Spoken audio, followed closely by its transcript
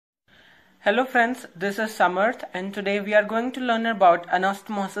Hello friends, this is Samarth and today we are going to learn about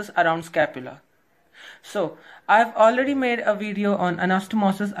anastomosis around scapula. So, I've already made a video on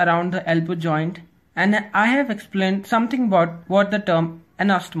anastomosis around the elbow joint and I have explained something about what the term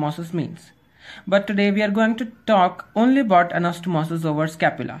anastomosis means. But today we are going to talk only about anastomosis over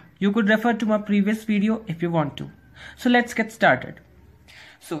scapula. You could refer to my previous video if you want to. So let's get started.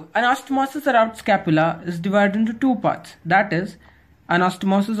 So, anastomosis around scapula is divided into two parts, that is,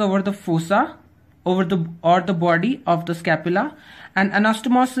 anastomosis over the fossa or the body of the scapula and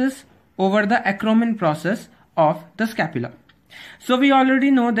anastomosis over the acromion process of the scapula. So we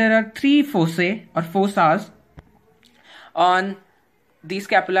already know there are three fossae or fossas on the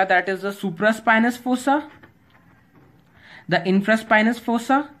scapula, that is the supraspinous fossa, the infraspinous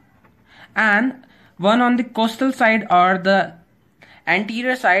fossa, and one on the costal side or the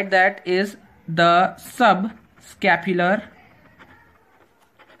anterior side, that is the subscapular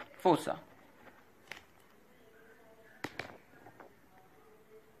fossa.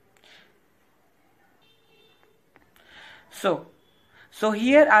 So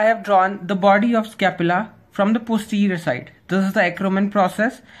here I have drawn the body of scapula from the posterior side. This is the acromion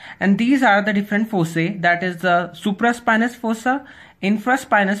process and these are the different fossae, that is the supraspinous fossa,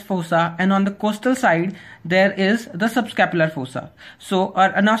 infraspinous fossa, and on the costal side there is the subscapular fossa. So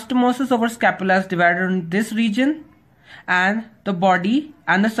our anastomosis over scapula is divided in this region and the body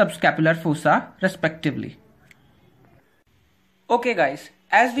and the subscapular fossa respectively. Okay guys,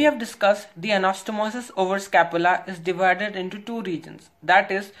 as we have discussed, the anastomosis over scapula is divided into two regions,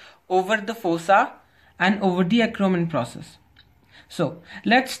 that is over the fossa and over the acromion process. So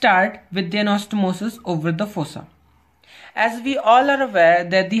let's start with the anastomosis over the fossa. As we all are aware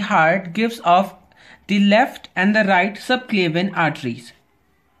that the heart gives off the left and the right subclavian arteries.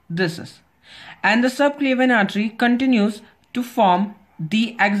 And the subclavian artery continues to form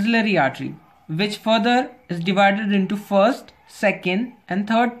the axillary artery, which further is divided into first, second and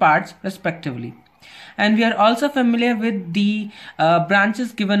third parts respectively. And we are also familiar with the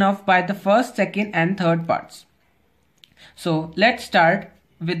branches given off by the first, second and third parts. So let's start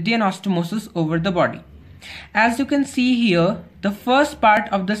with the anastomosis over the body. As you can see here, the first part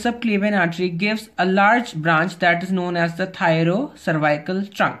of the subclavian artery gives a large branch that is known as the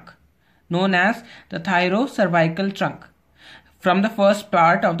thyrocervical trunk. From the first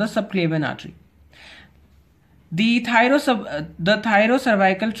part of the subclavian artery. The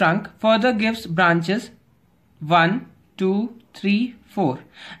thyrocervical trunk further gives branches 1, 2, 3, 4,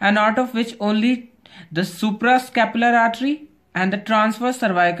 and out of which only the suprascapular artery and the transverse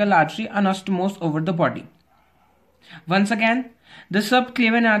cervical artery anastomose over the body. Once again, the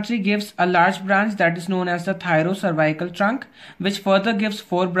subclavian artery gives a large branch that is known as the thyrocervical trunk, which further gives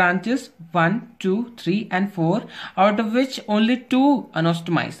 4 branches 1, 2, 3 and 4, out of which only 2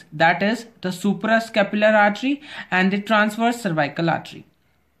 anastomize, that is the suprascapular artery and the transverse cervical artery.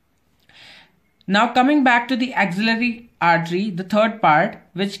 Now coming back to the axillary artery, the third part,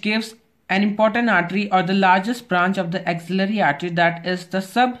 which gives an important artery or the largest branch of the axillary artery, that is the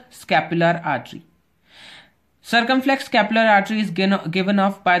subscapular artery. Circumflex scapular artery is given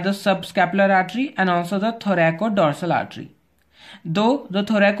off by the subscapular artery and also the thoracodorsal artery, though the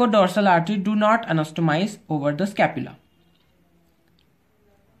thoracodorsal artery do not anastomize over the scapula.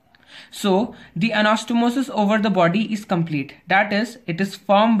 So the anastomosis over the body is complete, that is, it is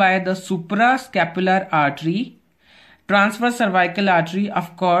formed by the suprascapular artery, transverse cervical artery,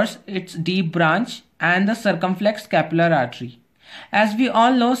 of course its deep branch, and the circumflex scapular artery. As we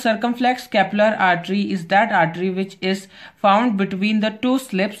all know, circumflex scapular artery is that artery which is found between the two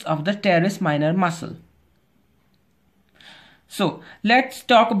slips of the teres minor muscle. So let's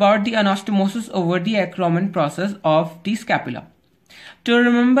talk about the anastomosis over the acromion process of the scapula. To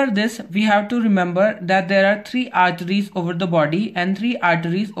remember this, we have to remember that there are 3 arteries over the body and 3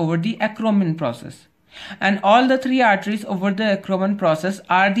 arteries over the acromion process. And all the 3 arteries over the acromion process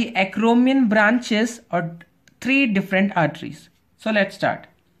are the acromion branches or 3 different arteries. So let's start.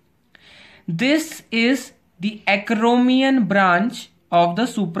 This is the acromion branch of the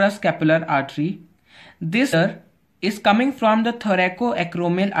suprascapular artery. This is coming from the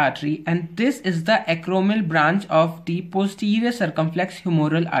thoracoacromial artery, and this is the acromial branch of the posterior circumflex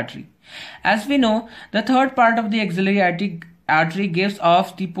humeral artery. As we know, the third part of the axillary artery gives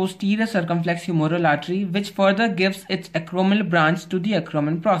off the posterior circumflex humeral artery, which further gives its acromial branch to the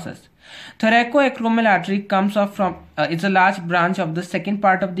acromion process. Thoracoacromial artery comes off from, it's a large branch of the second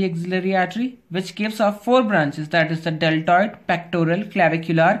part of the axillary artery, which gives off 4 branches, that is the deltoid, pectoral,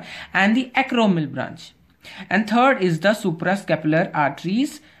 clavicular and the acromial branch. And third is the suprascapular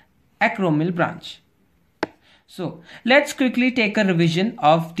artery's acromial branch. So let's quickly take a revision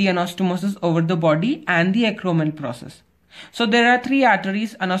of the anastomosis over the body and the acromial process. So there are three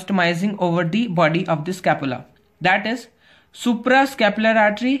arteries anastomizing over the body of the scapula. That is suprascapular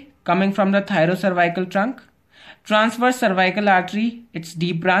artery coming from the thyrocervical trunk, transverse cervical artery, its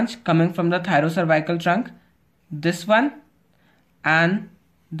deep branch coming from the thyrocervical trunk, this one and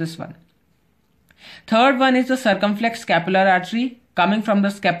this one. Third one is the circumflex scapular artery coming from the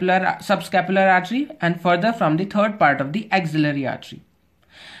subscapular artery and further from the third part of the axillary artery.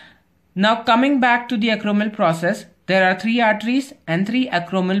 Now coming back to the acromial process, there are three arteries and three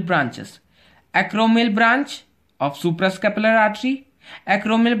acromial branches. Acromial branch of suprascapular artery,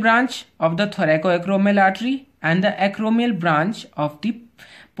 acromial branch of the thoracoacromial artery, and the acromial branch of the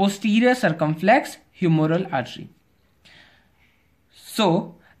posterior circumflex humeral artery.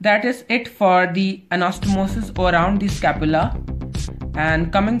 So that is it for the anastomosis around the scapula.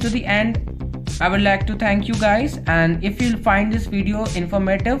 And coming to the end, I would like to thank you guys, and if you find this video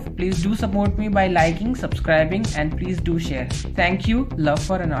informative, please do support me by liking, subscribing, and please do share. Thank you. Love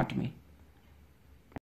for anatomy.